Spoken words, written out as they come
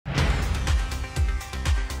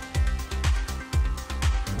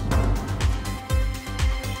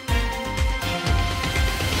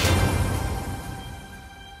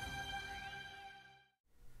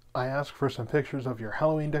I asked for some pictures of your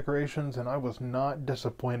Halloween decorations, and I was not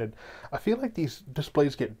disappointed. I feel like these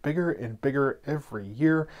displays get bigger and bigger every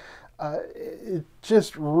year. It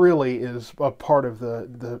just really is a part of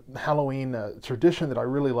the Halloween tradition that I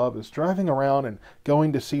really love, is driving around and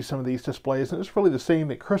going to see some of these displays. And it's really the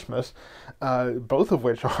same at Christmas, both of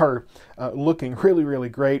which are looking really, really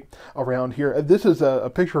great around here. This is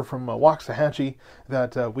a picture from Waxahachie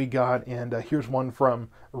that we got, and here's one from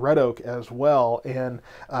Red Oak as well. And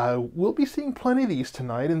we'll be seeing plenty of these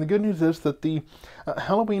tonight. And the good news is that the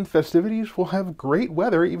Halloween festivities will have great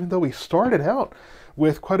weather, even though we started out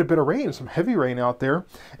with quite a bit of rain, some heavy rain out there.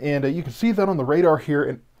 And you can see that on the radar here.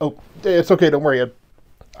 And oh, it's okay, don't worry.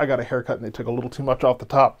 I got a haircut and they took a little too much off the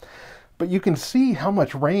top. But you can see how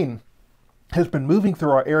much rain has been moving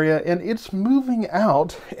through our area, and it's moving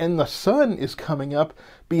out, and the sun is coming up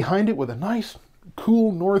behind it with a nice,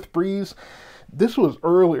 cool north breeze. This was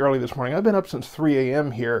early this morning. I've been up since 3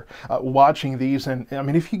 a.m. here watching these. And I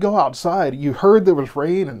mean, if you go outside, you heard there was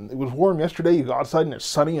rain and it was warm yesterday. You go outside and it's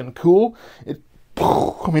sunny and cool.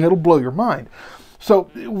 It'll blow your mind.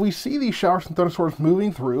 So we see these showers and thunderstorms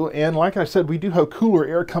moving through, and like I said, we do have cooler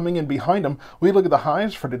air coming in behind them. We look at the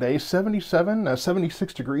highs for today, 77,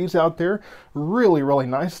 76 degrees out there. Really, really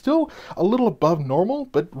nice. Still a little above normal,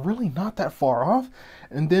 but really not that far off.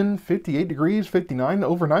 And then 58 degrees, 59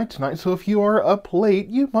 overnight tonight. So if you are up late,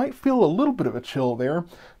 you might feel a little bit of a chill there,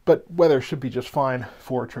 but weather should be just fine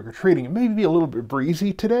for trick-or-treating. It may be a little bit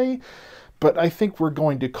breezy today, but I think we're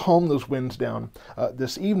going to calm those winds down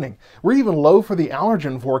this evening. We're even low for the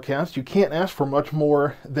allergen forecast. You can't ask for much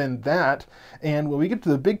more than that. And when we get to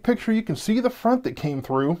the big picture, you can see the front that came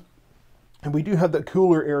through, and we do have that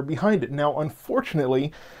cooler air behind it. Now,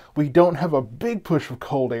 unfortunately, we don't have a big push of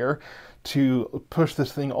cold air to push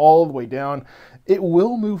this thing all the way down. It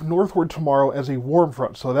will move northward tomorrow as a warm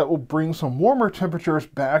front, so that will bring some warmer temperatures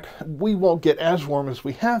back. We won't get as warm as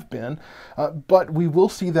we have been, but we will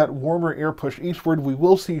see that warmer air push eastward. We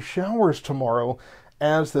will see showers tomorrow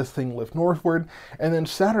as this thing lifts northward. And then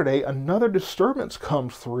Saturday, another disturbance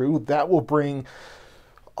comes through that will bring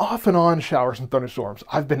off and on showers and thunderstorms.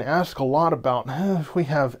 I've been asked a lot about, if we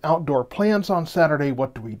have outdoor plans on Saturday,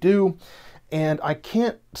 what do we do? And I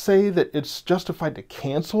can't say that it's justified to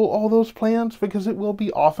cancel all those plans, because it will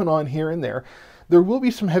be off and on here and there. There will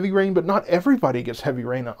be some heavy rain, but not everybody gets heavy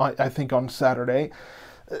rain, I think, on Saturday.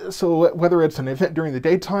 So whether it's an event during the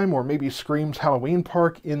daytime or maybe Screams Halloween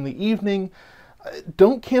Park in the evening,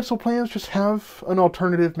 don't cancel plans, just have an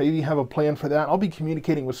alternative, maybe have a plan for that. I'll be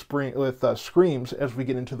communicating with Screams as we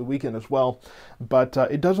get into the weekend as well, but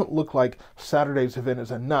it doesn't look like Saturday's event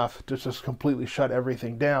is enough to just completely shut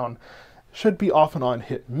everything down. Should be off and on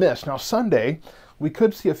hit and miss. Now Sunday, we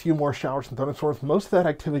could see a few more showers and thunderstorms. Most of that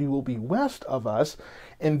activity will be west of us,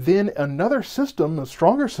 and then another system, a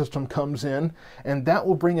stronger system, comes in, and that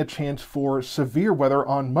will bring a chance for severe weather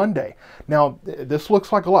on Monday. Now, this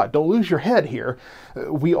looks like a lot. Don't lose your head here.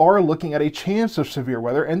 We are looking at a chance of severe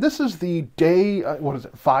weather, and this is the day,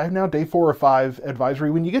 5 now? Day 4 or 5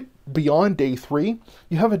 advisory. When you get beyond day 3,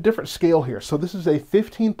 you have a different scale here. So this is a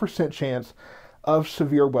 15% chance of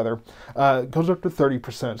severe weather, goes up to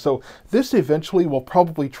 30%. So this eventually will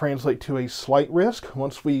probably translate to a slight risk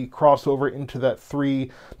once we cross over into that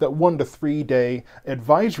 1 to 3 day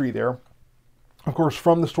advisory there, of course,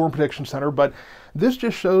 from the Storm Protection Center. But this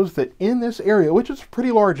just shows that in this area, which is a pretty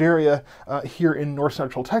large area here in north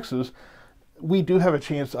central Texas, we do have a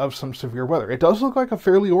chance of some severe weather. It does look like a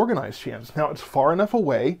fairly organized chance. Now, it's far enough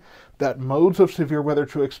away that modes of severe weather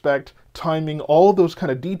to expect, timing, all those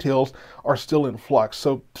kind of details are still in flux.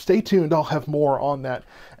 So stay tuned. I'll have more on that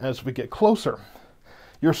as we get closer.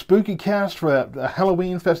 Your spooky cast for the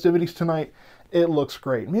Halloween festivities tonight, it looks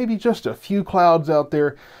great. Maybe just a few clouds out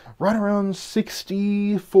there, right around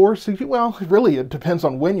 64, 60. Well, really, it depends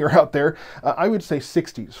on when you're out there. I would say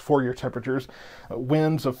 60s for your temperatures.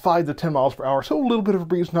 Winds of 5 to 10 miles per hour, so a little bit of a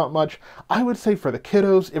breeze, not much. I would say for the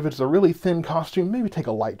kiddos, if it's a really thin costume, maybe take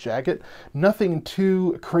a light jacket. Nothing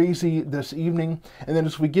too crazy this evening. And then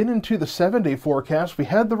as we get into the 7-day forecast, we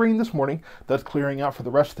had the rain this morning. That's clearing out for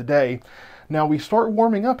the rest of the day. Now we start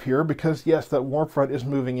warming up here because, yes, that warm front is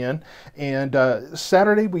moving in. And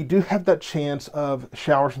Saturday, we do have that chance of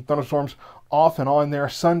showers and thunderstorms off and on there.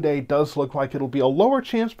 Sunday does look like it'll be a lower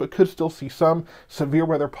chance, but could still see some severe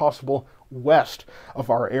weather possible west of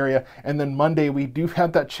our area. And then Monday, we do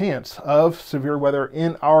have that chance of severe weather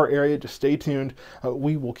in our area. Just stay tuned.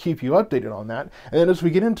 We will keep you updated on that. And then as we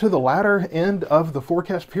get into the latter end of the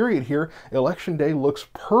forecast period here, Election Day looks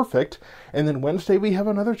perfect. And then Wednesday, we have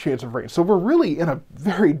another chance of rain. So we're really in a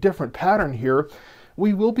very different pattern here.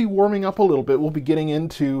 we will be warming up a little bit. We'll be getting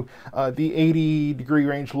into the 80-degree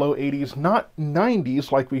range, low 80s, not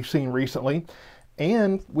 90s like we've seen recently.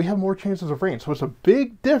 And we have more chances of rain. So it's a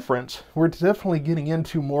big difference. We're definitely getting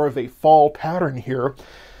into more of a fall pattern here.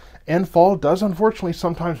 And fall does unfortunately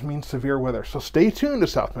sometimes mean severe weather. So stay tuned to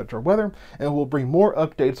South Metro Weather, and we'll bring more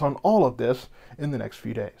updates on all of this in the next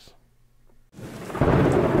few days.